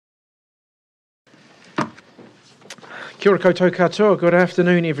Kia ora koutou katoa, good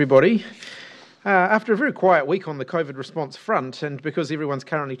afternoon everybody. After a very quiet week on the COVID response front, and because everyone's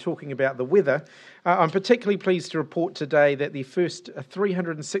currently talking about the weather, I'm particularly pleased to report today that the first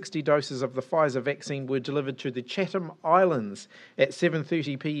 360 doses of the Pfizer vaccine were delivered to the Chatham Islands at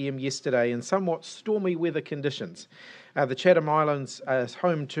 7:30 p.m. yesterday in somewhat stormy weather conditions. The Chatham Islands is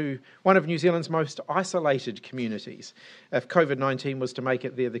home to one of New Zealand's most isolated communities. If COVID-19 was to make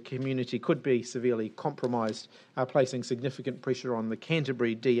it there, the community could be severely compromised, placing significant pressure on the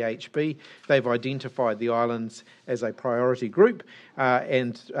Canterbury DHB. They've identified the islands as a priority group,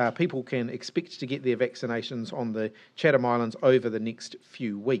 and people can expect to get their vaccinations on the Chatham Islands over the next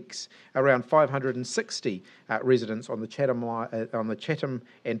few weeks. Around 560 residents on the Chatham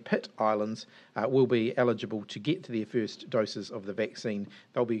and Pitt Islands will be eligible to get their first doses of the vaccine.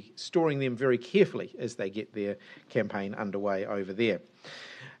 They'll be storing them very carefully as they get their campaign underway over there.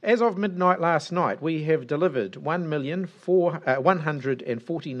 As of midnight last night, we have delivered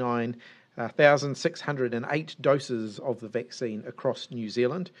 1,149,608 doses of the vaccine across New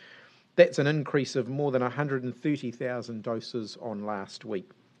Zealand. That's an increase of more than 130,000 doses on last week.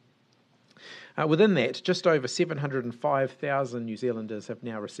 Within that, just over 705,000 New Zealanders have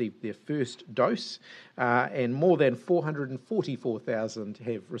now received their first dose, and more than 444,000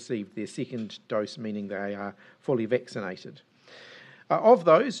 have received their second dose, meaning they are fully vaccinated. Of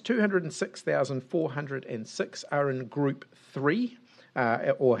those, 206,406 are in Group 3,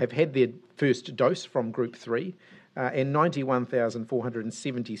 or have had their first dose from Group 3, and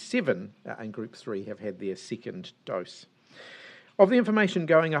 91,477 in Group 3 have had their second dose. Of the information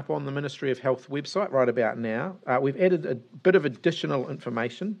going up on the Ministry of Health website right about now, we've added a bit of additional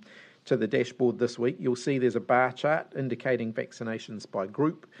information to the dashboard this week. You'll see there's a bar chart indicating vaccinations by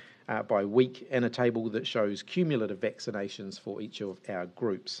group, by week, and a table that shows cumulative vaccinations for each of our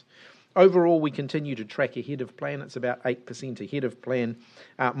groups. Overall, we continue to track ahead of plan. It's about 8% ahead of plan,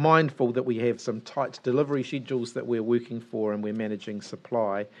 mindful that we have some tight delivery schedules that we're working for, and we're managing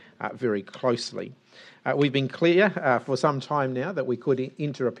supply very closely. We've been clear for some time now that we could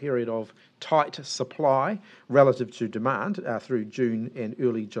enter a period of tight supply relative to demand through June and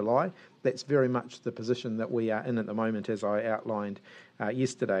early July. That's very much the position that we are in at the moment, as I outlined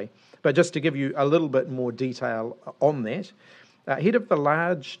yesterday. But just to give you a little bit more detail on that, ahead of the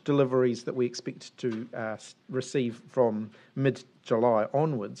large deliveries that we expect to receive from mid-July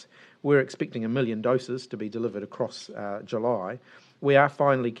onwards, we're expecting 1 million doses to be delivered across July. We are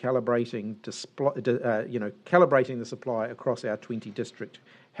finally calibrating the supply across our 20 district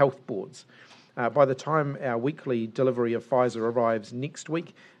health boards. By the time our weekly delivery of Pfizer arrives next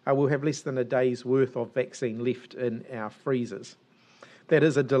week, we'll have less than a day's worth of vaccine left in our freezers. That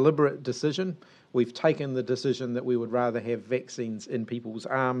is a deliberate decision. We've taken the decision that we would rather have vaccines in people's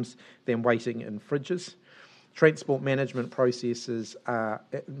arms than waiting in fridges. Transport management processes are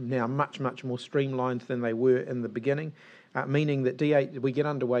now much more streamlined than they were in the beginning, meaning that we get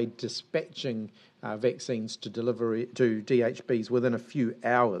underway dispatching vaccines to deliver to DHBs within a few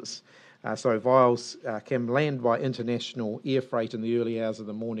hours. So vials can land by international air freight in the early hours of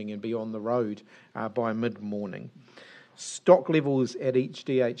the morning and be on the road by mid-morning. Stock levels at each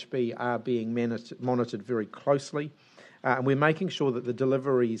DHB are being monitored very closely, and we're making sure that the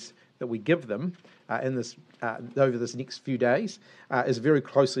deliveries that we give them over this next few days is very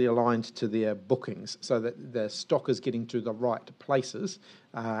closely aligned to their bookings, so that the stock is getting to the right places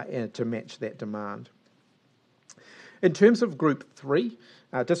and to match that demand. In terms of Group 3,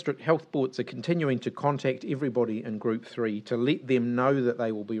 district health boards are continuing to contact everybody in Group 3 to let them know that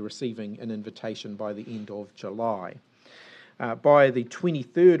they will be receiving an invitation by the end of July. By the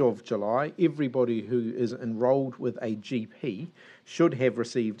 23rd of July, everybody who is enrolled with a GP should have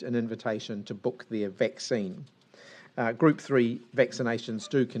received an invitation to book their vaccine. Group 3 vaccinations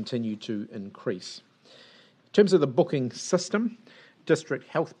do continue to increase. In terms of the booking system, district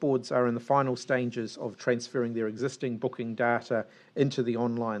health boards are in the final stages of transferring their existing booking data into the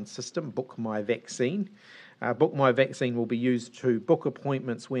online system, Book My Vaccine. Book My Vaccine will be used to book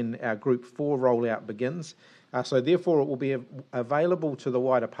appointments when our Group 4 rollout begins. So therefore it will be available to the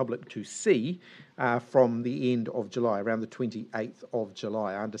wider public to see from the end of July, around the 28th of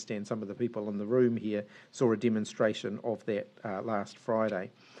July. I understand some of the people in the room here saw a demonstration of that last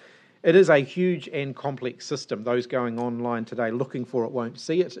Friday. It is a huge and complex system. Those going online today looking for it won't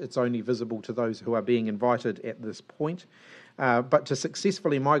see it. It's only visible to those who are being invited at this point. But to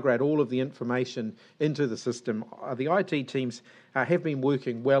successfully migrate all of the information into the system, the IT teams have been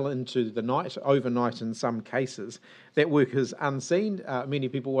working well into the night, overnight in some cases. That work is unseen. Many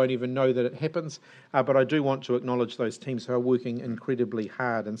people won't even know that it happens, but I do want to acknowledge those teams who are working incredibly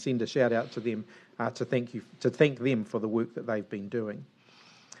hard and send a shout out to them to thank them for the work that they've been doing.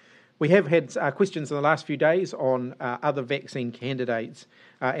 We have had questions in the last few days on other vaccine candidates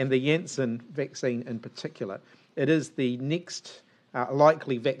and the Janssen vaccine in particular. It is the next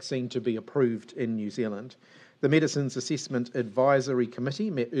likely vaccine to be approved in New Zealand. The Medicines Assessment Advisory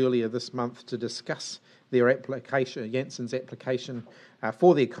Committee met earlier this month to discuss their application, Janssen's application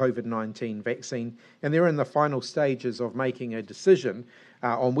for their COVID-19 vaccine, and they're in the final stages of making a decision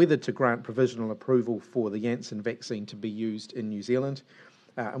on whether to grant provisional approval for the Janssen vaccine to be used in New Zealand.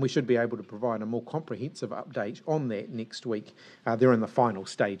 And we should be able to provide a more comprehensive update on that next week. They're in the final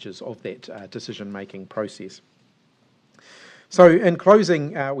stages of that decision-making process. So in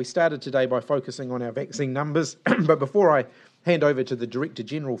closing, we started today by focusing on our vaccine numbers, but before I hand over to the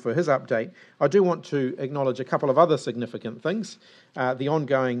Director-General for his update, I do want to acknowledge a couple of other significant things. The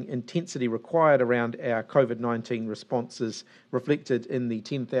ongoing intensity required around our COVID-19 responses reflected in the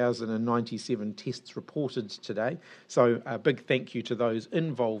 10,097 tests reported today. So a big thank you to those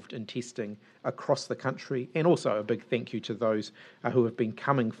involved in testing across the country, and also a big thank you to those who have been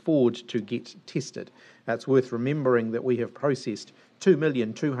coming forward to get tested. It's worth remembering that we have processed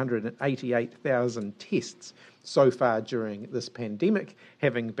 2,288,000 tests so far during this pandemic.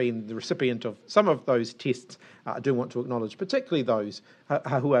 Having been the recipient of some of those tests, I do want to acknowledge particularly those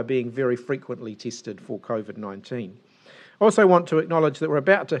who are being very frequently tested for COVID-19. I also want to acknowledge that we're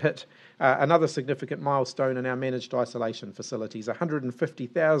about to hit another significant milestone in our managed isolation facilities.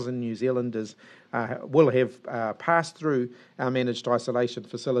 150,000 New Zealanders will have passed through our managed isolation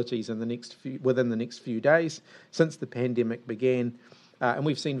facilities within the next few days since the pandemic began, and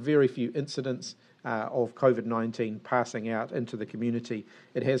we've seen very few incidents of COVID-19 passing out into the community.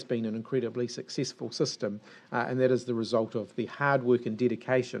 It has been an incredibly successful system, and that is the result of the hard work and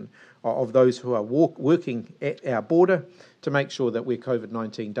dedication of those who are working at our border to make sure that where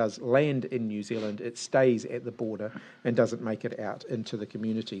COVID-19 does land in New Zealand, it stays at the border and doesn't make it out into the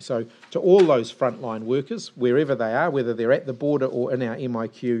community. So to all those frontline workers, wherever they are, whether they're at the border or in our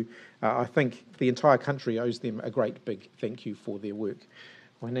MIQ, I think the entire country owes them a great big thank you for their work.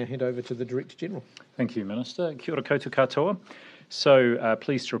 I now hand over to the Director-General. Thank you, Minister. Kia ora koutou katoa. So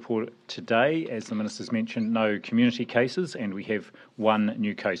pleased to report today, as the Minister's mentioned, no community cases, and we have one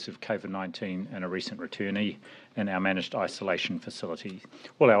new case of COVID-19 and a recent returnee in our managed isolation facility.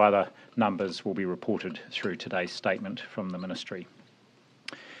 All our other numbers will be reported through today's statement from the Ministry.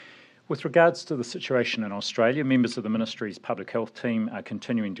 With regards to the situation in Australia, members of the Ministry's Public Health team are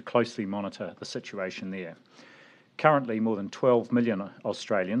continuing to closely monitor the situation there. Currently, more than 12 million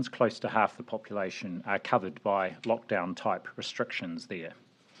Australians, close to half the population, are covered by lockdown-type restrictions there.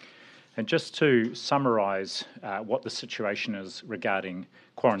 And just to summarise what the situation is regarding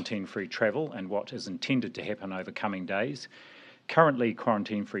quarantine-free travel and what is intended to happen over coming days, currently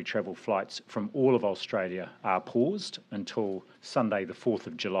quarantine-free travel flights from all of Australia are paused until Sunday the 4th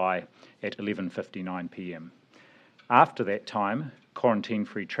of July at 11:59 p.m. After that time,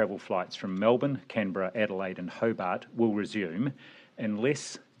 quarantine-free travel flights from Melbourne, Canberra, Adelaide and Hobart will resume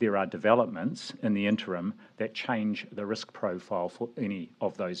unless there are developments in the interim that change the risk profile for any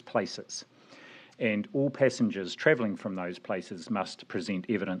of those places. And all passengers travelling from those places must present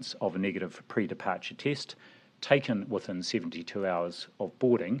evidence of a negative pre-departure test taken within 72 hours of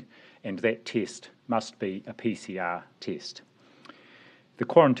boarding, and that test must be a PCR test. The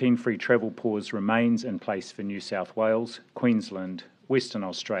quarantine-free travel pause remains in place for New South Wales, Queensland, Western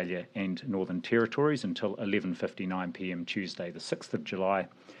Australia and Northern Territories until 11:59 p.m. Tuesday the 6th of July,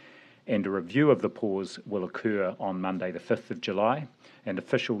 and a review of the pause will occur on Monday the 5th of July, and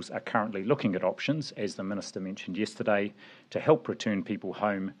officials are currently looking at options, as the Minister mentioned yesterday, to help return people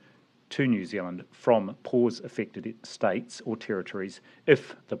home to New Zealand from pause-affected states or territories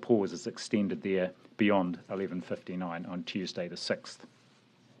if the pause is extended there beyond 11:59 on Tuesday the 6th.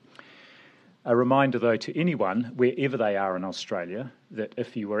 A reminder, though, to anyone, wherever they are in Australia, that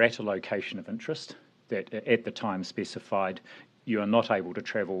if you were at a location of interest, that at the time specified, you are not able to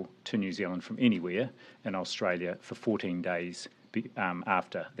travel to New Zealand from anywhere in Australia for 14 days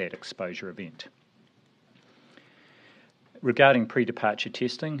after that exposure event. Regarding pre-departure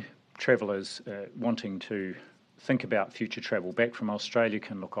testing, travellers wanting to think about future travel back from Australia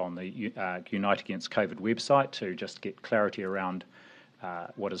can look on the Unite Against COVID website to just get clarity around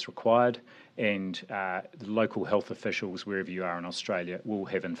what is required, and the local health officials, wherever you are in Australia, will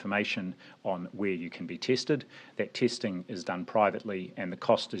have information on where you can be tested. That testing is done privately, and the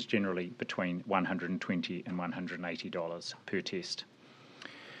cost is generally between $120 and $180 per test.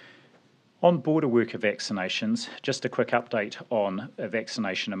 On border worker vaccinations, just a quick update on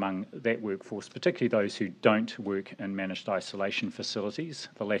vaccination among that workforce, particularly those who don't work in managed isolation facilities.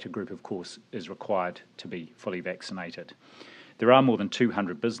 The latter group, of course, is required to be fully vaccinated. There are more than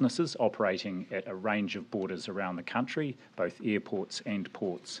 200 businesses operating at a range of borders around the country, both airports and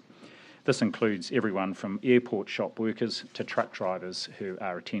ports. This includes everyone from airport shop workers to truck drivers who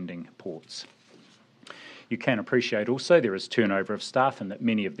are attending ports. You can appreciate also there is turnover of staff and that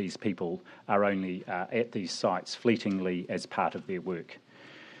many of these people are only at these sites fleetingly as part of their work.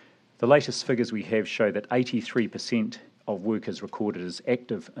 The latest figures we have show that 83% of workers recorded as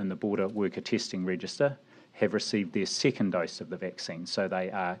active in the border worker testing register have received their second dose of the vaccine, so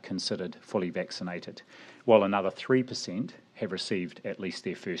they are considered fully vaccinated, while another 3% have received at least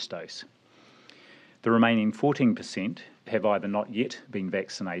their first dose. The remaining 14% have either not yet been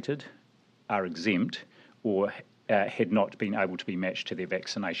vaccinated, are exempt, or had not been able to be matched to their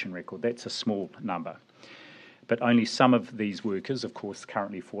vaccination record. That's a small number. But only some of these workers, of course,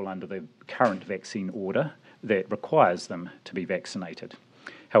 currently fall under the current vaccine order that requires them to be vaccinated.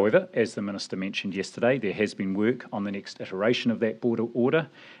 However, as the Minister mentioned yesterday, there has been work on the next iteration of that border order,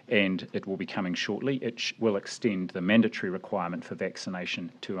 and it will be coming shortly. It will extend the mandatory requirement for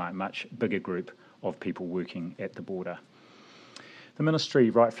vaccination to a much bigger group of people working at the border. The Ministry,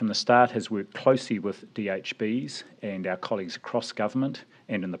 right from the start, has worked closely with DHBs and our colleagues across government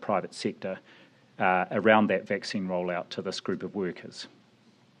and in the private sector around that vaccine rollout to this group of workers.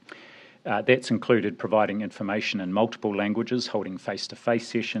 That's included providing information in multiple languages, holding face-to-face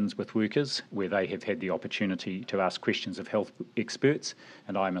sessions with workers where they have had the opportunity to ask questions of health experts,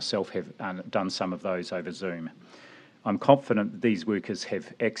 and I myself have done some of those over Zoom. I'm confident that these workers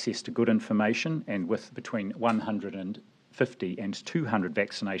have access to good information, and with between 150 and 200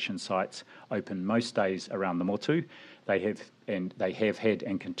 vaccination sites open most days around the motu, they have had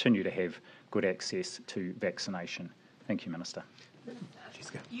and continue to have good access to vaccination. Thank you, Minister.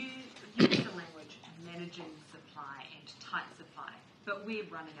 You use the language managing supply and tight supply, but we're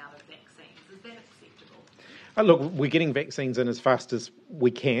running out of vaccines. Is that acceptable? Look, we're getting vaccines in as fast as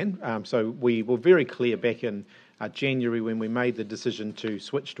we can. So we were very clear back in January when we made the decision to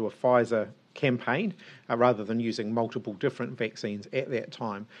switch to a Pfizer campaign rather than using multiple different vaccines at that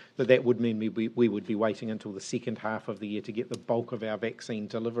time, that would mean we would be waiting until the second half of the year to get the bulk of our vaccine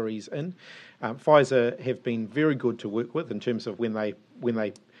deliveries in. Pfizer have been very good to work with in terms of when they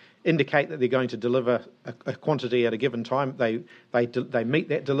indicate that they're going to deliver a quantity at a given time, they meet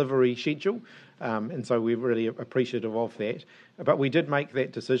that delivery schedule, and so we're really appreciative of that. But we did make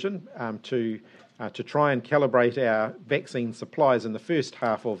that decision to try and calibrate our vaccine supplies in the first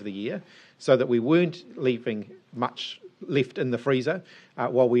half of the year so that we weren't leaving much left in the freezer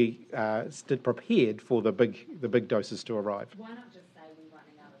while we stood prepared for the big doses to arrive. Why not just say we're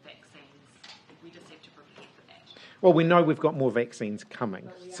running out of vaccines if we just have to prepare for that? Well, we know we've got more vaccines coming.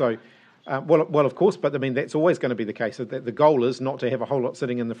 So, well, of course, but I mean, that's always going to be the case. The goal is not to have a whole lot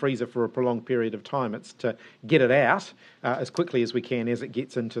sitting in the freezer for a prolonged period of time. It's to get it out as quickly as we can as it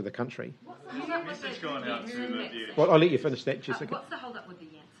gets into the country. Well, I'll let you finish that, Jessica. What's the hold-up with the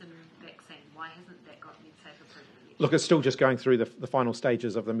Janssen vaccine? Why hasn't that got MedSafe approval yet? Look, it's still just going through the final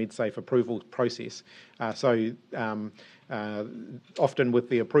stages of the MedSafe approval process. Often with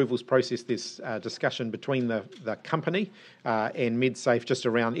the approvals process, there's discussion between the company and MedSafe just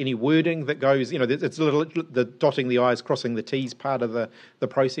around any wording that goes, it's a little the dotting the I's, crossing the T's part of the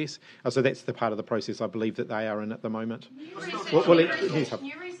process. So that's the part of the process I believe that they are in at the moment. New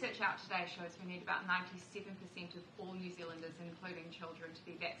research out today shows we need about 97% of all New Zealanders, including children, to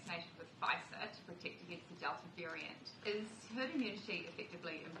be vaccinated with Pfizer to protect against the Delta variant. Is herd immunity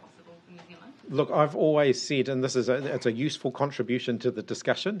effectively impossible for New Zealand? Look, I've always said, and this is it's a useful contribution to the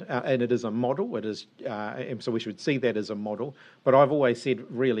discussion, and it is a model. It is, and so we should see that as a model. But I've always said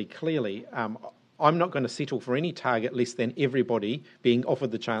really clearly, I'm not going to settle for any target less than everybody being offered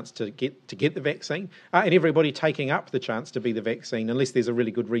the chance to get the vaccine, and everybody taking up the chance to be the vaccine, unless there's a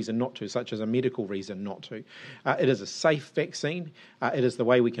really good reason not to, such as a medical reason not to. It is a safe vaccine. It is the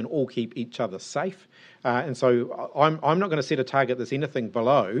way we can all keep each other safe. And so I'm not going to set a target that's anything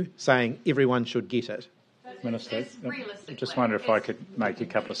below saying everyone should get it. Minister, I just wonder if I could make a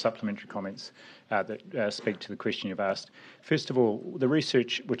couple of supplementary comments that speak to the question you've asked. First of all, the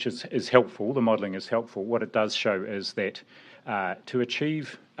research, which is helpful, the modelling is helpful, what it does show is that to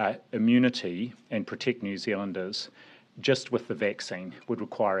achieve immunity and protect New Zealanders, just with the vaccine would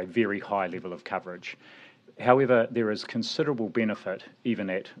require a very high level of coverage. However, there is considerable benefit even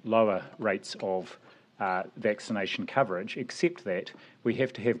at lower rates of vaccination coverage, except that we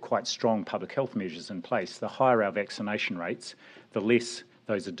have to have quite strong public health measures in place. The higher our vaccination rates, the less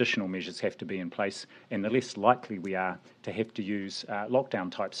those additional measures have to be in place, and the less likely we are to have to use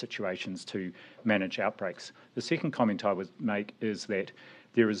lockdown-type situations to manage outbreaks. The second comment I would make is that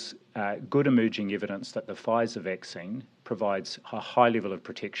there is good emerging evidence that the Pfizer vaccine provides a high level of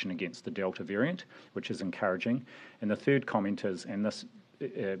protection against the Delta variant, which is encouraging. And the third comment is, and this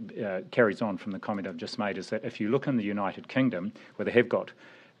carries on from the comment I've just made, is that if you look in the United Kingdom, where they have got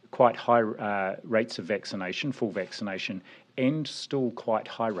quite high rates of vaccination, full vaccination, and still quite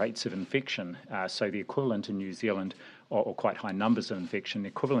high rates of infection, so the equivalent in New Zealand, or quite high numbers of infection, the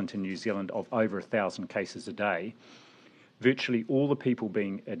equivalent in New Zealand of over 1,000 cases a day, virtually all the people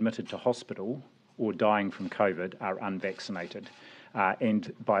being admitted to hospital or dying from COVID are unvaccinated.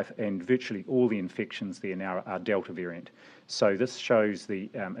 And virtually all the infections there now are Delta variant. So this shows the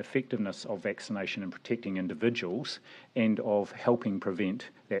effectiveness of vaccination in protecting individuals and of helping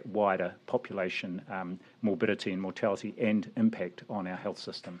prevent that wider population morbidity and mortality and impact on our health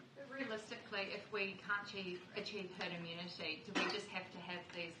system. Realistically, if we can't achieve herd immunity, do we just have to have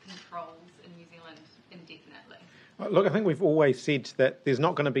these controls in New Zealand indefinitely? Look, I think we've always said that there's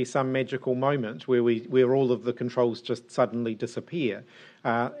not going to be some magical moment where all of the controls just suddenly disappear.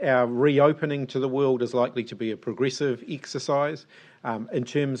 Our reopening to the world is likely to be a progressive exercise. In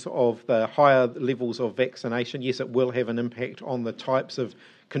terms of the higher levels of vaccination, yes, it will have an impact on the types of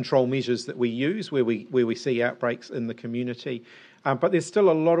control measures that we use where we see outbreaks in the community. But there's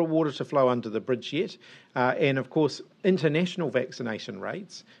still a lot of water to flow under the bridge yet. And of course, international vaccination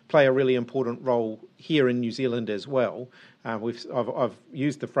rates play a really important role here in New Zealand as well. I've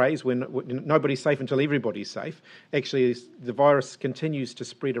used the phrase, when nobody's safe until everybody's safe. Actually, the virus continues to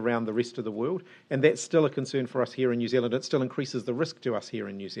spread around the rest of the world, and that's still a concern for us here in New Zealand. It still increases the risk to us here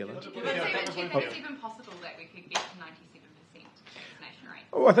in New Zealand. Is it even possible that we could get to 97% vaccination rate?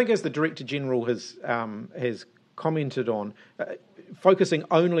 Oh, I think as the Director General has commented on, focusing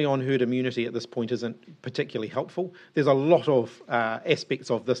only on herd immunity at this point isn't particularly helpful. There's a lot of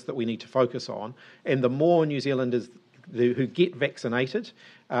aspects of this that we need to focus on, and the more New Zealanders who get vaccinated,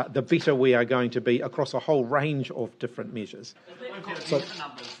 the better we are going to be across a whole range of different measures. Do you have a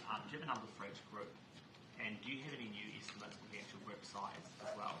number for each group? And do you have any new estimates for the actual group size as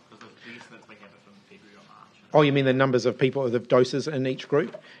well? Because the estimates we have are from February or March. Oh, you mean the numbers of people, the doses in each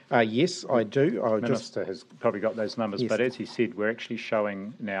group? Yes, I do. The Minister has probably got those numbers, yes. But as he said, we're actually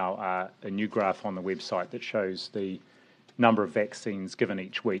showing now a new graph on the website that shows the number of vaccines given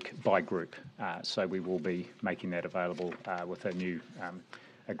each week by group. So we will be making that available with a new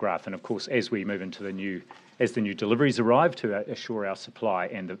a graph. And of course, as we move into the new deliveries arrive to assure our supply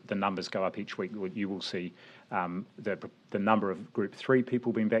and the numbers go up each week, you will see the number of Group 3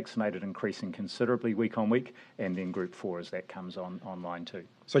 people being vaccinated increasing considerably week on week, and then Group 4 as that comes online too.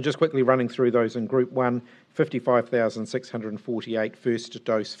 So just quickly running through those in Group 1, 55,648 first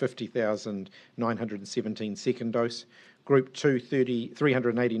dose, 50,917 second dose. Group 2,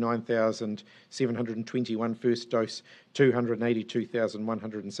 389,721 first dose,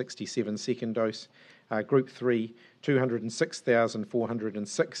 282,167 second dose. Group 3,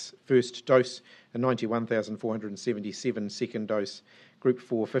 206,406 first dose, and 91,477 second dose. Group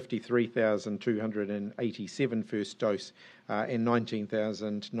 4, 53,287 first dose, and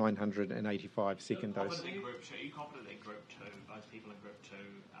 19,985 second dose. Are you confident that Group 2, those people in Group 2 who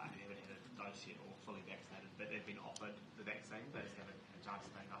haven't had a dose yet or fully vaccinated, but they've been offered the vaccine, but just haven't had a chance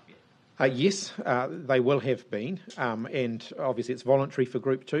to take up yet? Yes, they will have been, and obviously it's voluntary for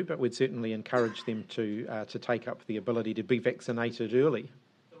Group 2, but we'd certainly encourage them to take up the ability to be vaccinated early.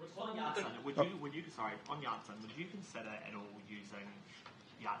 On Janssen, would you consider at all using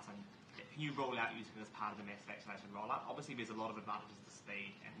Janssen? Can you rule out using it as part of the mass vaccination rollout? Obviously, there's a lot of advantages to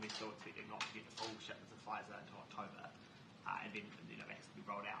speed, and we're still expecting not to get the full shipments of Pfizer until October, and then that's to be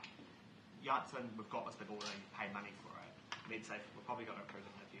rolled out. Janssen, we've got this, they've already paid money for it. MedSafe, we're probably going to approve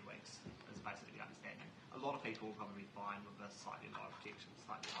it in a few weeks, is basically the understanding. A lot of people will probably be fine with this slightly lower protection,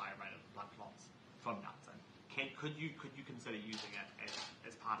 slightly higher rate of blood clots from Janssen. Could you consider using it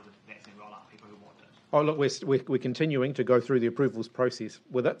as part of the vaccine rollout, people who want it? Oh, look, we're continuing to go through the approvals process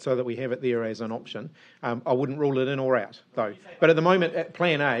with it so that we have it there as an option. I wouldn't rule it in or out, though. But at the moment,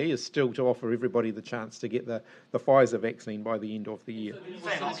 Plan A is still to offer everybody the chance to get the Pfizer vaccine by the end of the year. So when you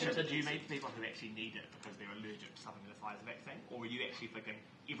say an option, do you mean people who actually need it because they're allergic to something to the Pfizer vaccine? Or are you actually thinking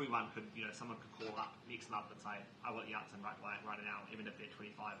everyone could, someone could call up next month and say, I want Janssen right now, even if they're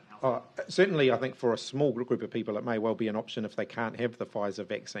 25 and healthy. Certainly, I think for a small group of people, it may well be an option if they can't have the Pfizer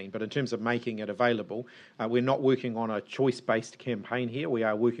vaccine. But in terms of making it available, we're not working on a choice-based campaign here. We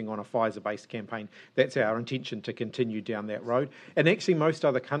are working on a Pfizer-based campaign. That's our intention to continue down that road. And actually, most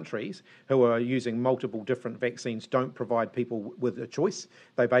other countries who are using multiple different vaccines don't provide people with a choice.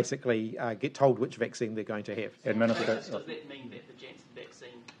 They basically get told which vaccine they're going to have. Does that mean that the Janssen vaccine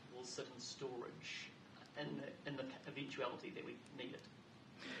will sit in storage in the eventuality that we need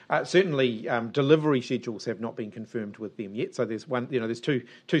it? Certainly, delivery schedules have not been confirmed with them yet. So there's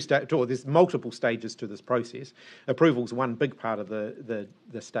there's multiple stages to this process. Approval's one big part of the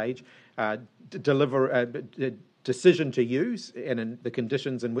stage. Decision to use and in the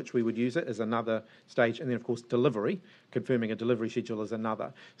conditions in which we would use it is another stage, and then of course delivery, confirming a delivery schedule is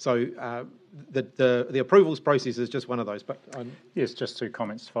another. So the approvals process is just one of those. But yes, just 2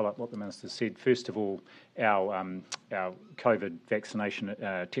 comments to follow up what the Minister said. First of all, our COVID vaccination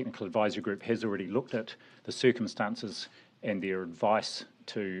technical advisory group has already looked at the circumstances and their advice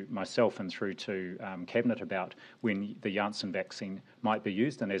to myself and through to Cabinet about when the Janssen vaccine might be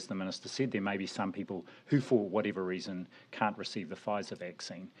used. And as the Minister said, there may be some people who, for whatever reason, can't receive the Pfizer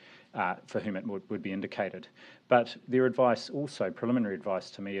vaccine, for whom it would be indicated. But their advice also, preliminary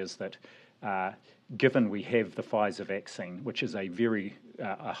advice to me, is that given we have the Pfizer vaccine, which is a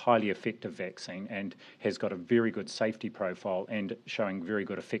highly effective vaccine and has got a very good safety profile and showing very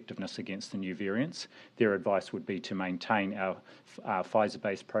good effectiveness against the new variants, their advice would be to maintain our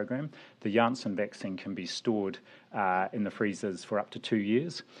Pfizer-based program. The Janssen vaccine can be stored in the freezers for up to 2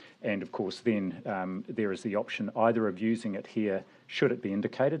 years, and of course then there is the option either of using it here should it be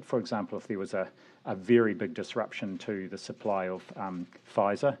indicated. For example, if there was a very big disruption to the supply of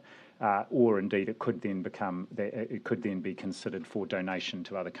Pfizer, or indeed it could then be considered for donation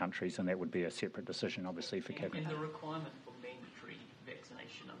to other countries, and that would be a separate decision, obviously, for Cabinet. And the requirement for mandatory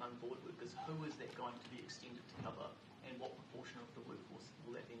vaccination among board workers, who is that going to be extended to cover, and what proportion of the workforce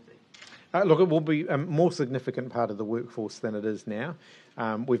will that then be? Look, it will be a more significant part of the workforce than it is now.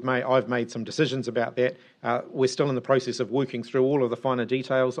 I've made some decisions about that. We're still in the process of working through all of the finer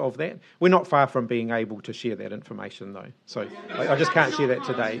details of that. We're not far from being able to share that information, though. So I just can't share that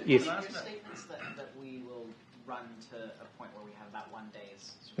today. Yes. Statements that we will run to a point where we have about 1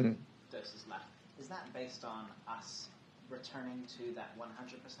 day's doses left. Is that based on us returning to that 100%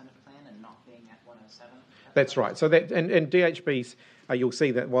 of plan and not being at 107? That's right. So that and DHBs, you'll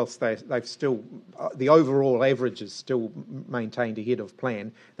see that whilst they've still the overall average is still maintained ahead of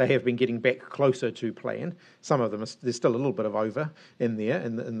plan, they have been getting back closer to plan. Some of them there's still a little bit of over in there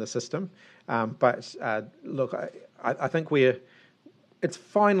in the system, but look, I think it's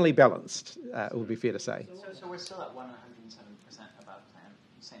finely balanced. It would be fair to say. So we're still at 107% above plan,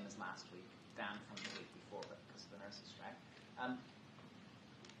 same as last week, down from the week before, but because of the nurses' strike.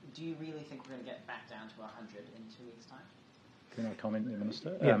 Do you really think we're going to get back down to 100 in 2 weeks' time? Can I comment,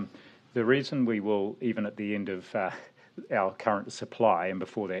 Minister? Yeah. The reason we will, even at the end of our current supply and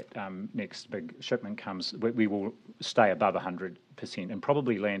before that next big shipment comes, we will stay above 100% and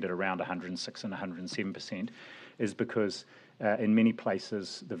probably land at around 106 and 107%, is because in many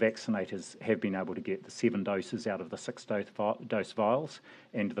places the vaccinators have been able to get the 7 doses out of the 6 dose vials,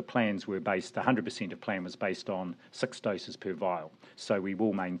 and the plans were based, 100% of plan was based on 6 doses per vial. So we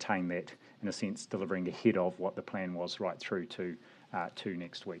will maintain that, in a sense, delivering ahead of what the plan was right through to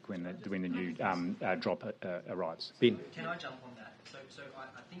next week when the new drop arrives. Ben. Can I jump on that? So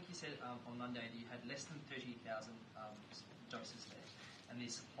I think you said on Monday that you had less than 30,000 doses left, and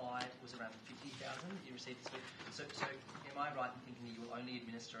the supply was around 50,000 you received this week. So am I right in thinking that you will only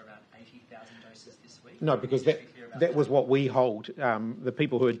administer around 80,000 doses this week? No, because that was what we hold. The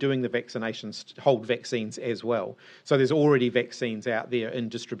people who are doing the vaccinations hold vaccines as well. So there's already vaccines out there in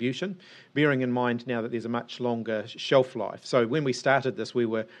distribution, bearing in mind now that there's a much longer shelf life. So when we started this, we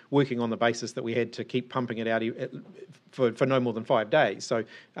were working on the basis that we had to keep pumping it out for no more than 5 days. So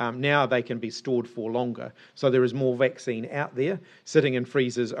now they can be stored for longer. So there is more vaccine out there sitting in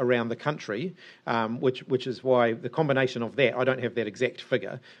freezers around the country, which is why the combination of that, I don't have that exact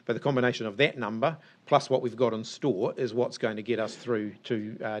figure, but the combination of that number plus what we've got in store is what's going to get us through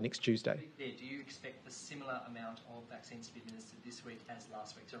to next Tuesday. Do you expect a similar amount of vaccines to be administered this week as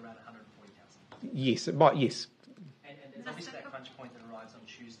last week, so around 140,000? Yes, it might, yes. And there's obviously that crunch point that arrives on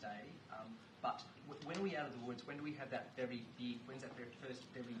Tuesday, but when are we out of the woods? When do we have that very big, when's that first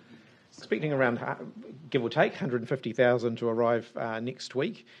very big Expecting around, give or take, 150,000 to arrive next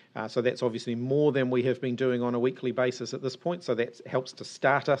week. So that's obviously more than we have been doing on a weekly basis at this point. So that helps to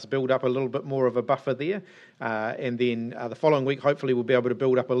start us, build up a little bit more of a buffer there. And then the following week, hopefully, we'll be able to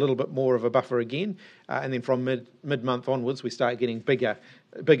build up a little bit more of a buffer again. And then from mid-month onwards, we start getting bigger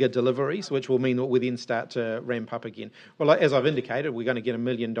deliveries, which will mean that we then start to ramp up again. Well, as I've indicated, we're going to get 1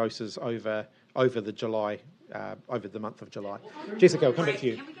 million doses over the month of July. Jessica, I'll come back to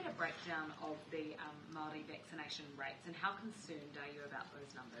you. Can we get a breakdown of the Māori vaccination rates, and how concerned are you about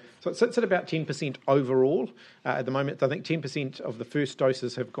those numbers? So it sits at about 10% overall. At the moment, I think 10% of the first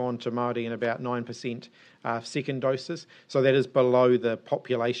doses have gone to Māori and about 9% second doses. So that is below the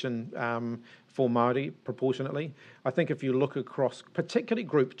population for Māori proportionately. I think if you look across, particularly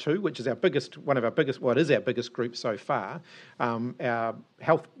Group 2, which is it is our biggest group so far, our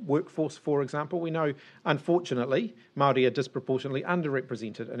health workforce, for example, we know, unfortunately, Māori are disproportionately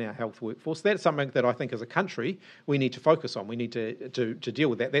underrepresented in our health workforce. That's something that I think as a country we need to focus on. We need to deal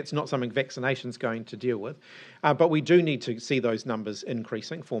with that. That's not something vaccination's going to deal with. But we do need to see those numbers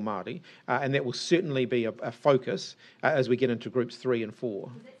increasing for Māori, and that will certainly be a focus as we get into Groups 3 and 4.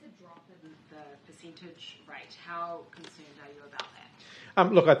 Percentage rate. How concerned are you about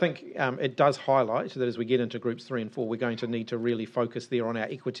that? Look, I think it does highlight that as we get into Groups 3 and 4, we're going to need to really focus there on our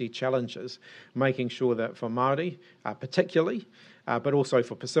equity challenges, making sure that for Māori particularly, but also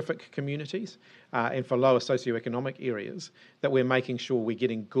for Pacific communities and for lower socioeconomic areas, that we're making sure we're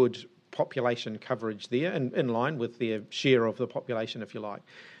getting good population coverage there and in line with their share of the population, if you like.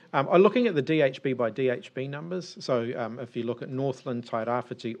 I'm looking at the DHB by DHB numbers. So if you look at Northland,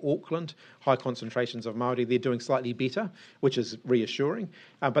 Tairāwhiti, Auckland, high concentrations of Māori, they're doing slightly better, which is reassuring.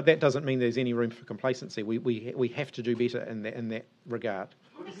 But that doesn't mean there's any room for complacency. We have to do better in that regard.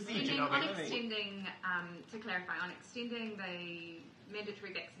 To clarify, on extending the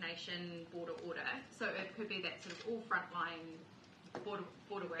mandatory vaccination border order, so it could be that sort of all frontline border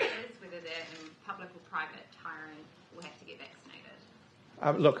workers, whether they're in public or private hiring, will have to get vaccinated.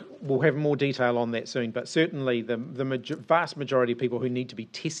 Look, we'll have more detail on that soon, but certainly the vast majority of people who need to be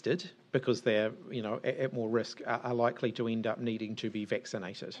tested because they're at more risk are likely to end up needing to be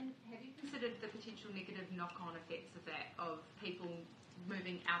vaccinated. And have you considered the potential negative knock-on effects of that, of people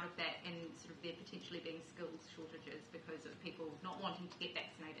moving out of that and sort of there potentially being skills shortages because of people not wanting to get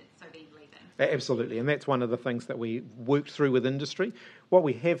vaccinated, so then leaving? Absolutely, and that's one of the things that we worked through with industry. What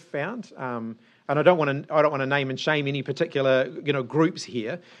we have found, and I don't want to name and shame any particular groups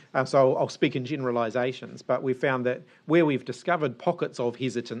here, so I'll speak in generalisations. But we've found that where we've discovered pockets of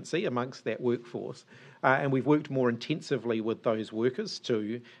hesitancy amongst that workforce, and we've worked more intensively with those workers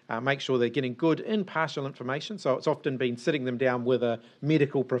to make sure they're getting good impartial information. So it's often been sitting them down with a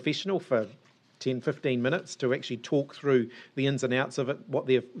medical professional for 10, 15 minutes to actually talk through the ins and outs of it, what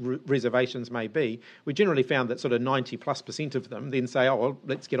their reservations may be. We generally found that sort of 90+% of them then say, oh, well,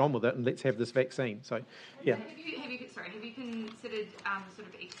 let's get on with it and let's have this vaccine. So, yeah. Have you considered sort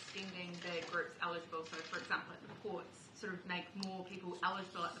of extending the groups eligible? So, for example, at the ports, sort of make more people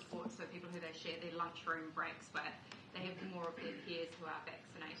eligible at the ports, so people who they share their lunchroom breaks with, they have more of their peers who are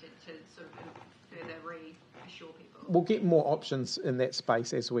vaccinated to sort of further reassure people. We'll get more options in that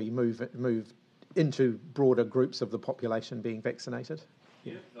space as we move into broader groups of the population being vaccinated.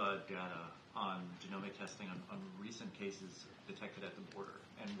 Do you have data on genomic testing on recent cases detected at the border,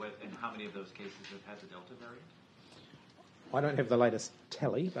 and how many of those cases have had the Delta variant? I don't have the latest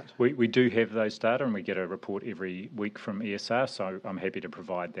tally, but we do have those data, and we get a report every week from ESR, so I'm happy to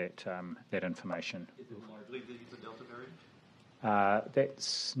provide that information. Is it largely the Delta variant?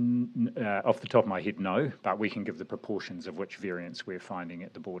 That's off the top of my head, no, but we can give the proportions of which variants we're finding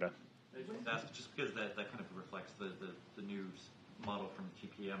at the border. Just because that kind of reflects the new model from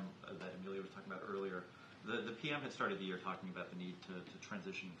TPM that Amelia was talking about earlier. The PM had started the year talking about the need to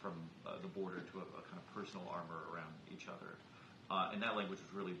transition from the border to a kind of personal armor around each other. And that language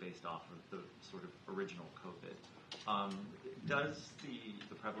was really based off of the sort of original COVID. Does the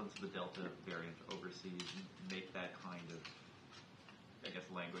prevalence of the Delta variant overseas make that kind of,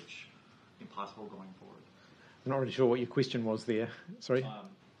 language impossible going forward? I'm not really sure what your question was there. Sorry?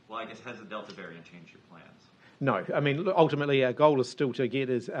 Well, I guess has the Delta variant changed your plans? No. I mean, ultimately, our goal is still to get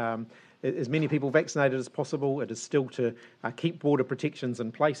as many people vaccinated as possible. It is still to keep border protections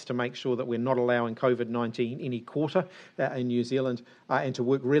in place to make sure that we're not allowing COVID-19 any quarter in New Zealand, and to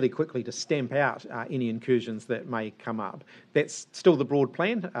work really quickly to stamp out any incursions that may come up. That's still the broad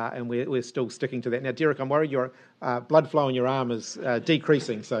plan, and we're still sticking to that. Now, Derek, I'm worried your blood flow in your arm is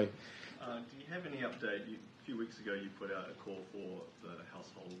decreasing. So, do you have any update? A few weeks ago, you put out a call for the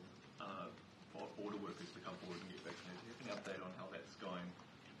household border workers to come forward and get vaccinated. Do you have any update on how that's going?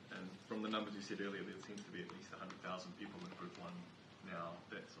 And from the numbers you said earlier, there seems to be at least 100,000 people in Group 1 now.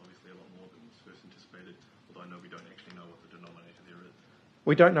 That's obviously a lot more than was first anticipated, although I know we don't actually know what the denominator there is.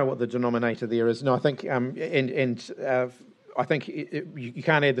 We don't know what the denominator there is. No, I think, I think you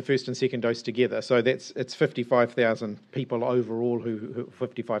can't add the first and second dose together. So it's 55,000 people overall,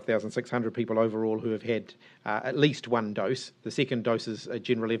 55,600 people overall who have had at least one dose. The second doses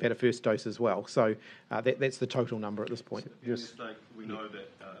generally have had a first dose as well. So that's the total number at this point. Yes. Like we know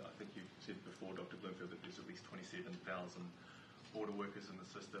that, I think you said before, Dr. Bloomfield, that there's at least 27,000 border workers in the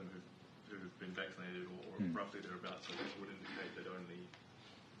system who've been vaccinated, or roughly thereabouts. So this would indicate that only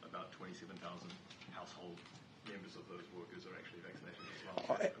about 27,000 household members of those workers are actually vaccinated as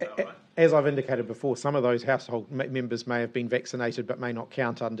well. Right? As I've indicated before, some of those household members may have been vaccinated but may not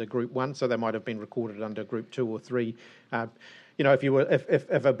count under Group 1, so they might have been recorded under Group 2 or 3.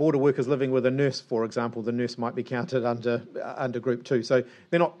 If a border worker's living with a nurse, for example, the nurse might be counted under Group 2. So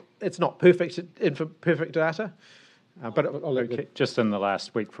it's not perfect data. But just in the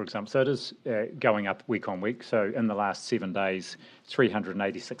last week, for example, so it is going up week on week. So in the last 7 days,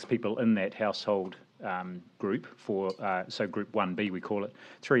 386 people in that household group so Group 1B we call it,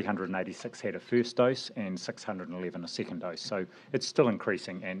 386 had a first dose and 611 a second dose. So it's still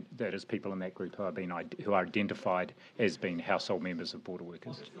increasing, and that is people in that group who are identified as being household members of border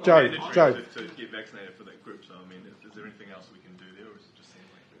workers. Joe. To get vaccinated for that group. So I mean, is there anything else we can do there, or is it just seem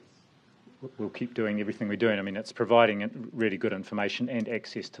like this? We'll keep doing everything we're doing. I mean, it's providing really good information and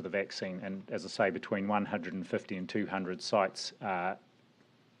access to the vaccine. And as I say, between 150 and 200 sites are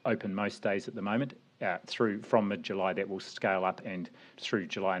open most days at the moment. From mid-July, that will scale up, and through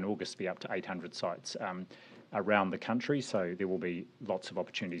July and August be up to 800 sites around the country. So there will be lots of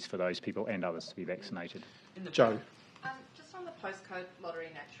opportunities for those people and others to be vaccinated. Joe. Just on the postcode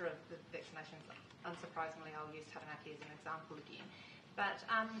lottery nature of the vaccinations, unsurprisingly, I'll use Taranaki as an example again. But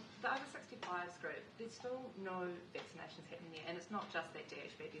the over 65s group, there's still no vaccinations happening there, and it's not just that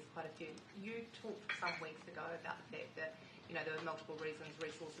DHB, there's quite a few. You talked some weeks ago about the fact that there were multiple reasons,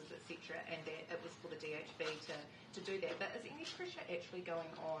 resources, etc., and that it was for the DHB to do that. But is any pressure actually going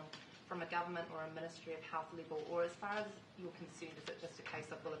on from a government or a Ministry of Health level, or as far as you're concerned, is it just a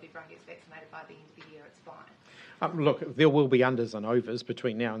case of, well, if everyone gets vaccinated by the end of the year, it's fine? Look, there will be unders and overs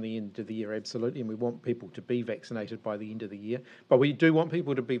between now and the end of the year, absolutely, and we want people to be vaccinated by the end of the year. But we do want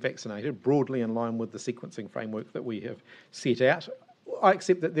people to be vaccinated broadly in line with the sequencing framework that we have set out. I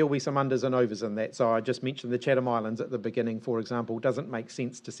accept that there will be some unders and overs in that. So I just mentioned the Chatham Islands at the beginning, for example. It doesn't make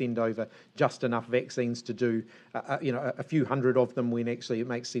sense to send over just enough vaccines to do, a few hundred of them when actually it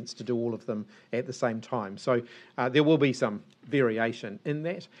makes sense to do all of them at the same time. So there will be some variation in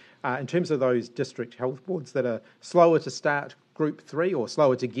that. In terms of those district health boards that are slower to start Group 3 or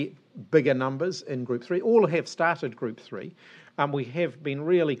slower to get bigger numbers in Group 3, all have started Group 3. We have been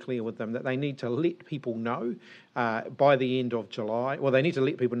really clear with them that they need to let people know by the end of July, well, they need to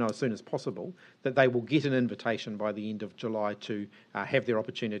let people know as soon as possible that they will get an invitation by the end of July to have their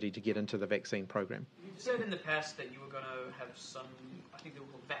opportunity to get into the vaccine program. You've said in the past that you were going to have some, I think they were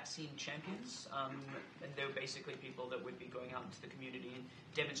called vaccine champions, and they were basically people that would be going out into the community and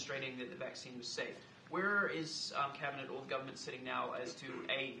demonstrating that the vaccine was safe. Where is Cabinet or the government sitting now as to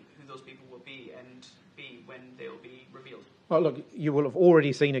A, who those people will be, and B, when they'll be revealed? Well, look, you will have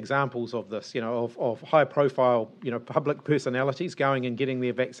already seen examples of this, of high-profile, public personalities going and getting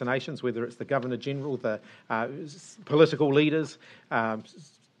their vaccinations, whether it's the Governor-General, the political leaders,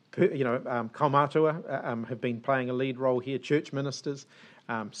 Kaumatua have been playing a lead role here, church ministers,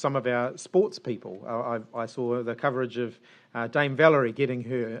 some of our sports people. I saw the coverage of Dame Valerie getting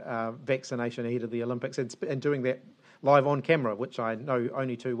her vaccination ahead of the Olympics and doing that live on camera, which I know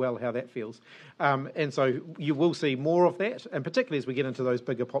only too well how that feels. And so you will see more of that, and particularly as we get into those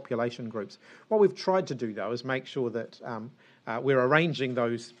bigger population groups. What we've tried to do, though, is make sure that we're arranging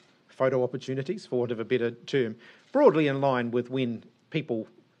those photo opportunities, for want of a better term, broadly in line with when people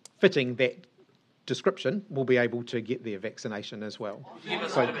fitting that description will be able to get their vaccination as well.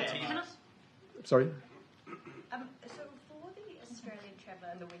 Sorry? So for the Australian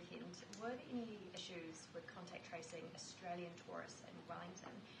traveller on the weekend, were there any issues with contact tracing Australian tourists in Wellington?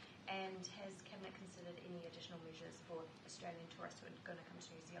 And has Cabinet considered any additional measures for Australian tourists who are going to come to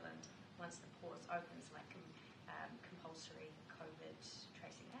New Zealand once the port opens, like compulsory COVID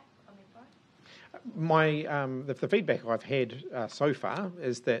tracing app on their phone? The feedback I've had so far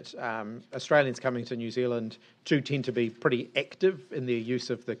is that Australians coming to New Zealand do tend to be pretty active in their use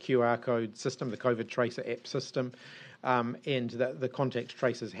of the QR code system, the COVID Tracer app system. and the contact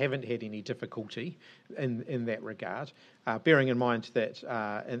tracers haven't had any difficulty in that regard. Bearing in mind that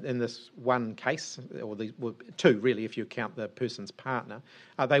in this one case, or two really if you count the person's partner,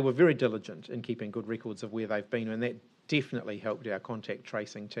 they were very diligent in keeping good records of where they've been, and that definitely helped our contact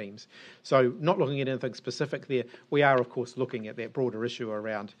tracing teams. So not looking at anything specific there, we are of course looking at that broader issue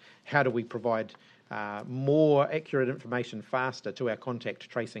around how do we provide more accurate information faster to our contact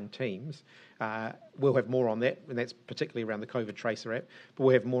tracing teams. We'll have more on that, and that's particularly around the COVID Tracer app, but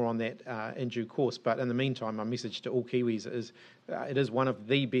we'll have more on that in due course. But in the meantime, my message to all Kiwis is it is one of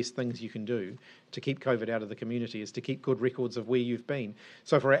the best things you can do to keep COVID out of the community, is to keep good records of where you've been.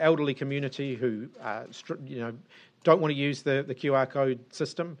 So for our elderly community who don't want to use the QR code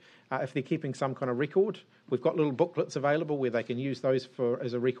system, if they're keeping some kind of record, we've got little booklets available where they can use those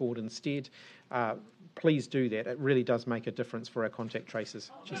as a record instead. Please do that. It really does make a difference for our contact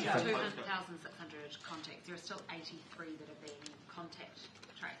tracers. 200,600 contacts. There are still 83 that have been contact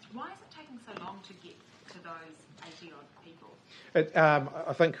traced. Why is it taking so long to get to those 80 odd people?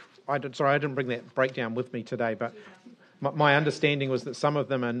 I think I didn't bring that breakdown with me today, but my understanding was that some of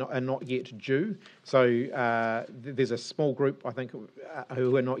them are not yet due. So there's a small group, I think,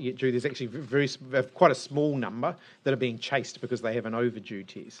 who are not yet due. There's actually quite a small number that are being chased because they have an overdue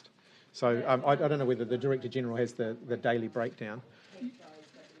test. So I don't know whether the Director General has the daily breakdown.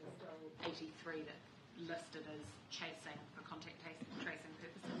 83 that listed as chasing for contact tracing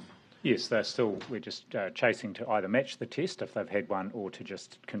purposes. Yes, we're just chasing to either match the test if they've had one, or to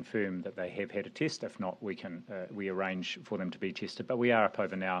just confirm that they have had a test. If not, we arrange for them to be tested. But we are up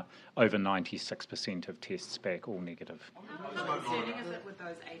over 96% of tests back, all negative. How concerning is it with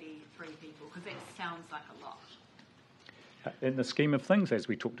those 83 people? Because that sounds like a lot. In the scheme of things, as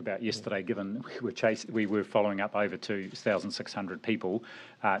we talked about yesterday, given we were following up over 2,600 people,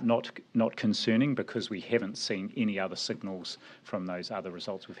 not concerning, because we haven't seen any other signals from those other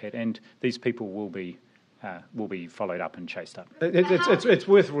results we've had, and these people will be followed up and chased up. It's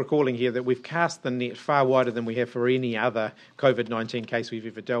worth recalling here that we've cast the net far wider than we have for any other COVID-19 case we've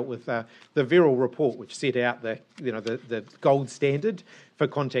ever dealt with. The Verrill report, which set out the gold standard for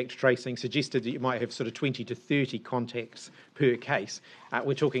contact tracing, suggested that you might have sort of 20 to 30 contacts per case.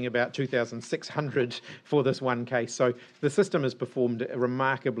 We're talking about 2,600 for this one case. So the system has performed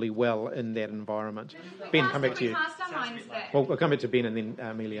remarkably well in that environment. Ben, come back to you. Well, we'll come back to Ben and then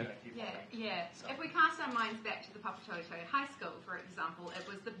Amelia. Yeah. If we cast our minds back to the Papatoetoe High School, for example, it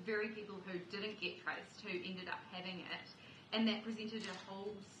was the very people who didn't get traced who ended up having it, and that presented a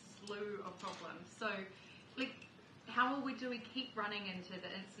whole slew of problems. So, do we keep running into the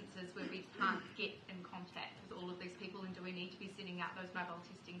instances where we can't get in contact with all of these people, and do we need to be setting out those mobile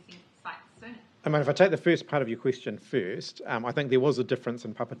testing sites sooner? I mean, if I take the first part of your question first, I think there was a difference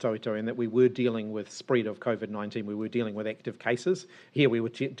in Papatoetoe in that we were dealing with spread of COVID-19. We were dealing with active cases. Here we were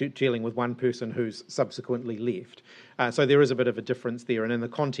dealing with one person who's subsequently left. So there is a bit of a difference there. And in the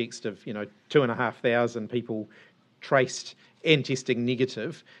context of 2,500 people traced and testing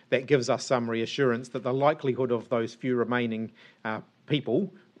negative, that gives us some reassurance that the likelihood of those few remaining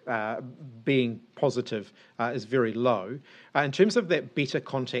people being positive is very low. In terms of that better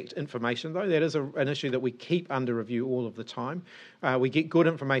contact information, though, that is an issue that we keep under review all of the time. We get good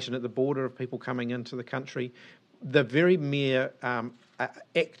information at the border of people coming into the country. The very mere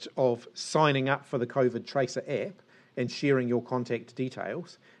act of signing up for the COVID Tracer app and sharing your contact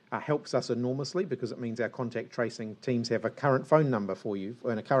details helps us enormously, because it means our contact tracing teams have a current phone number for you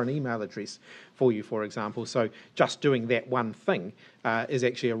and a current email address for you, for example. So just doing that one thing is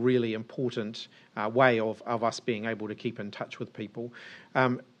actually a really important way of us being able to keep in touch with people.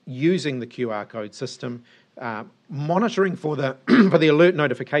 Using the QR code system, monitoring for the for the alert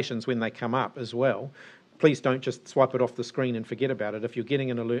notifications when they come up as well. Please don't just swipe it off the screen and forget about it. If you're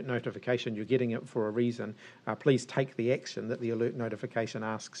getting an alert notification, you're getting it for a reason. Please take the action that the alert notification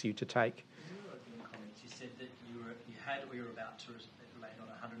asks you to take. In your opening comments, you said that you were about to relate on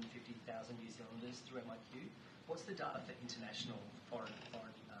 150,000 New Zealanders through MIQ. What's the data for international foreign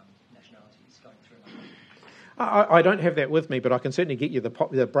nationalities going through MIQ? I don't have that with me, but I can certainly get you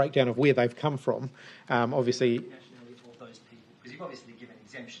the breakdown of where they've come from. Obviously, nationality of those people, because you've obviously given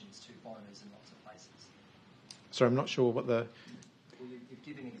exemptions to foreigners in lots of places. So I'm not sure what the... Well, you've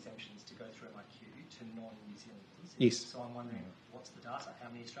given exemptions to go through MIQ to non-New Zealanders. Yes. So I'm wondering, what's the data? How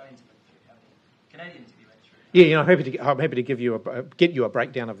many Australians have went through? How many Canadians have you went through? Yeah, I'm happy to give you get you a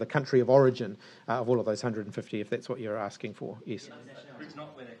breakdown of the country of origin of all of those 150, if that's what you're asking for. Yes. It's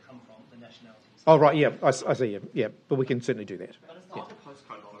not where they come from, the nationalities. Oh, right, yeah, I see you. Yeah, but we can certainly do that. But as part of the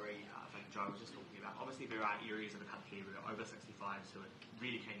postcode lottery, I think Joe was just talking about, obviously there are areas of the country where over 65s who are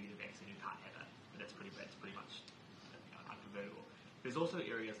really keen to get a vaccine who can't have it, but that's pretty much There's also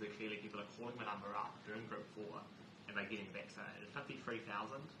areas where clearly people are calling the number up during Group 4 and they're getting vaccinated.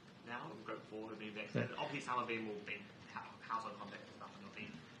 53,000 now in Group 4 have been vaccinated. Obviously, some of them will be household contacts and stuff, and there'll be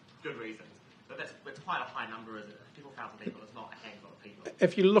good reasons. But that's quite a high number, is it? 54,000 people is not a handful of people.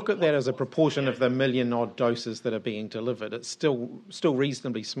 If you look at that as a proportion of the million-odd doses that are being delivered, it's still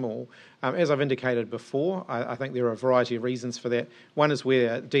reasonably small. As I've indicated before, I think there are a variety of reasons for that. One is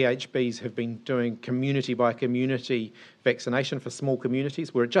where DHBs have been doing community-by-community vaccination for small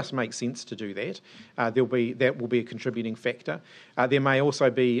communities, where it just makes sense to do that. That will be a contributing factor. There may also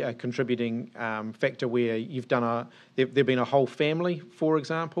be a contributing factor where you've done there've been a whole family, for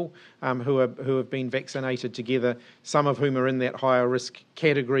example, who have been vaccinated together, some of whom are in that higher risk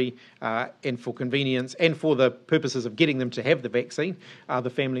category, and for convenience and for the purposes of getting them to have the vaccine, the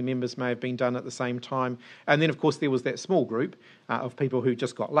family members may have been done at the same time. And then, of course, there was that small group of people who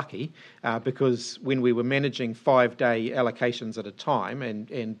just got lucky, because when we were managing 5-day allocations at a time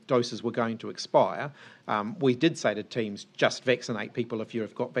and doses were going to expire, we did say to teams, just vaccinate people if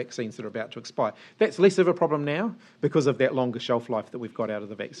you've got vaccines that are about to expire. That's less of a problem now because of that longer shelf life that we've got out of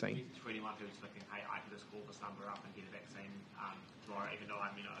the vaccine. To anyone who's thinking, hey, I can just call this number up and get a vaccine tomorrow, even though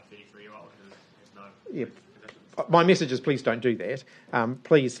I'm a 33-year-old who has no conditions. My message is please don't do that.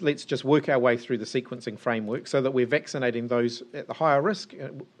 Please, let's just work our way through the sequencing framework so that we're vaccinating those at the higher risk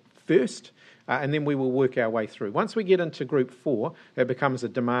first, and then we will work our way through. Once we get into Group 4, it becomes a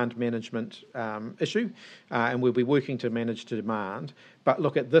demand management issue, and we'll be working to manage to demand. But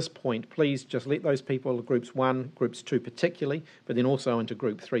look, at this point, please just let those people, Groups 1, Groups 2 particularly, but then also into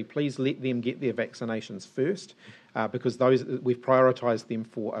Group 3, please let them get their vaccinations first, because those we've prioritised them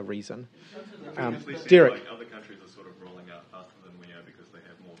for a reason. Derek. Like other countries are sort of rolling out faster than we are because they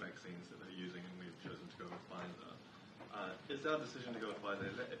have more vaccines that they're using, and we've chosen to go with Pfizer. Is our decision to go with Pfizer,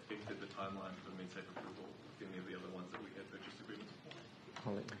 has that affected the timeline for MedSafe approval with any of the other ones that we had purchase agreements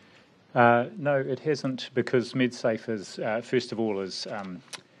for? No, it hasn't, because MedSafe is, first of all,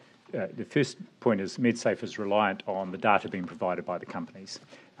 the first point is MedSafe is reliant on the data being provided by the companies,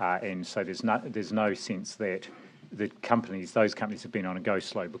 and so there's no sense that those companies have been on a go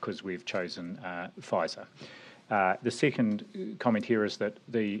slow because we've chosen Pfizer. The second comment here is that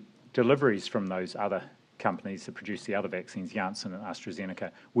the deliveries from those other companies that produce the other vaccines, Janssen and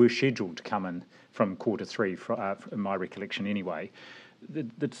AstraZeneca, were scheduled to come in from quarter 3, in my recollection anyway. The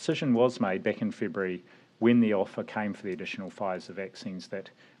decision was made back in February when the offer came for the additional Pfizer vaccines that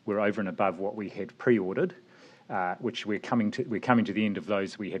were over and above what we had pre-ordered, which we're coming to the end of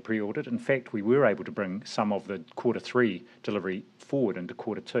those we had pre-ordered. In fact, we were able to bring some of the quarter 3 delivery forward into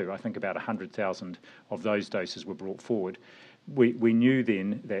quarter 2. I think about 100,000 of those doses were brought forward. We knew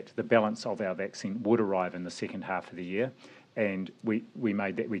then that the balance of our vaccine would arrive in the second half of the year, and we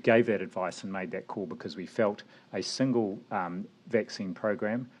gave that advice and made that call because we felt a single vaccine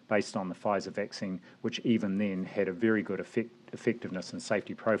program based on the Pfizer vaccine, which even then had a very good effectiveness and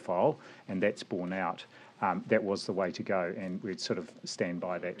safety profile, and that's borne out. That was the way to go, and we'd sort of stand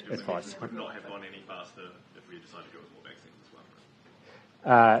by that advice. Would not have gone any faster if we decided to go with more vaccines as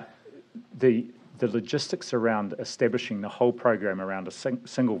well. The logistics around establishing the whole program around a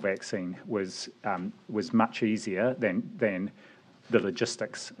single vaccine was much easier than the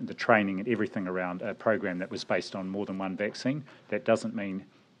logistics, the training and everything around a program that was based on more than one vaccine. That doesn't mean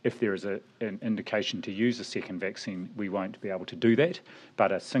if there is an indication to use a second vaccine, we won't be able to do that.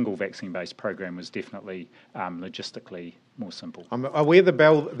 But a single vaccine-based program was definitely logistically more simple. I'm aware the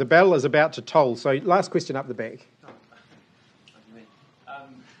bell is about to toll. So last question up the back.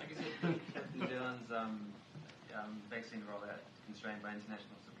 New Zealand's vaccine rollout constrained by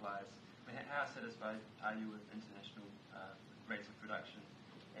international suppliers. I mean, how satisfied are you with international rates of production?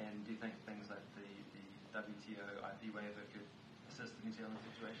 And do you think things like the WTO IP waiver could assist the New Zealand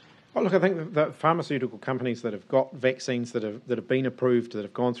situation? Well, look, I think the pharmaceutical companies that have got vaccines that have been approved, that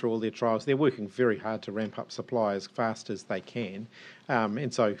have gone through all their trials, they're working very hard to ramp up supply as fast as they can.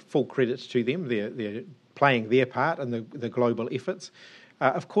 And so full credit to them. They're playing their part in the global efforts.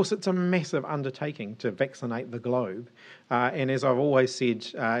 Of course, it's a massive undertaking to vaccinate the globe. And as I've always said,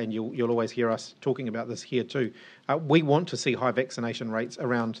 and you'll always hear us talking about this here too, we want to see high vaccination rates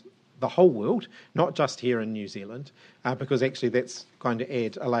around the whole world, not just here in New Zealand, because actually that's going to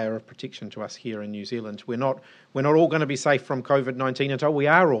add a layer of protection to us here in New Zealand. We're not all going to be safe from COVID-19 until we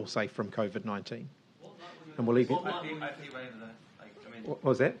are all safe from COVID-19. And we'll leave it. What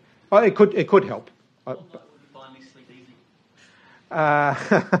was that? Oh, it could help.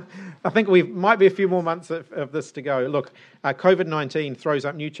 I think we might be a few more months of this to go. Look, COVID-19 throws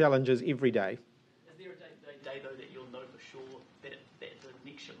up new challenges every day. Is there a day though that you'll know for sure that the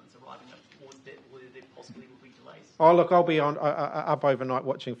next shipment's arriving, or there possibly will be delays? Oh, look, I'll be on up overnight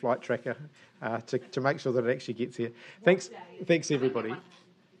watching Flight Tracker to make sure that it actually gets here. Thanks, everybody.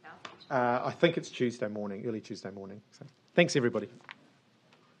 I think it's Tuesday morning, early Tuesday morning. So, thanks, everybody.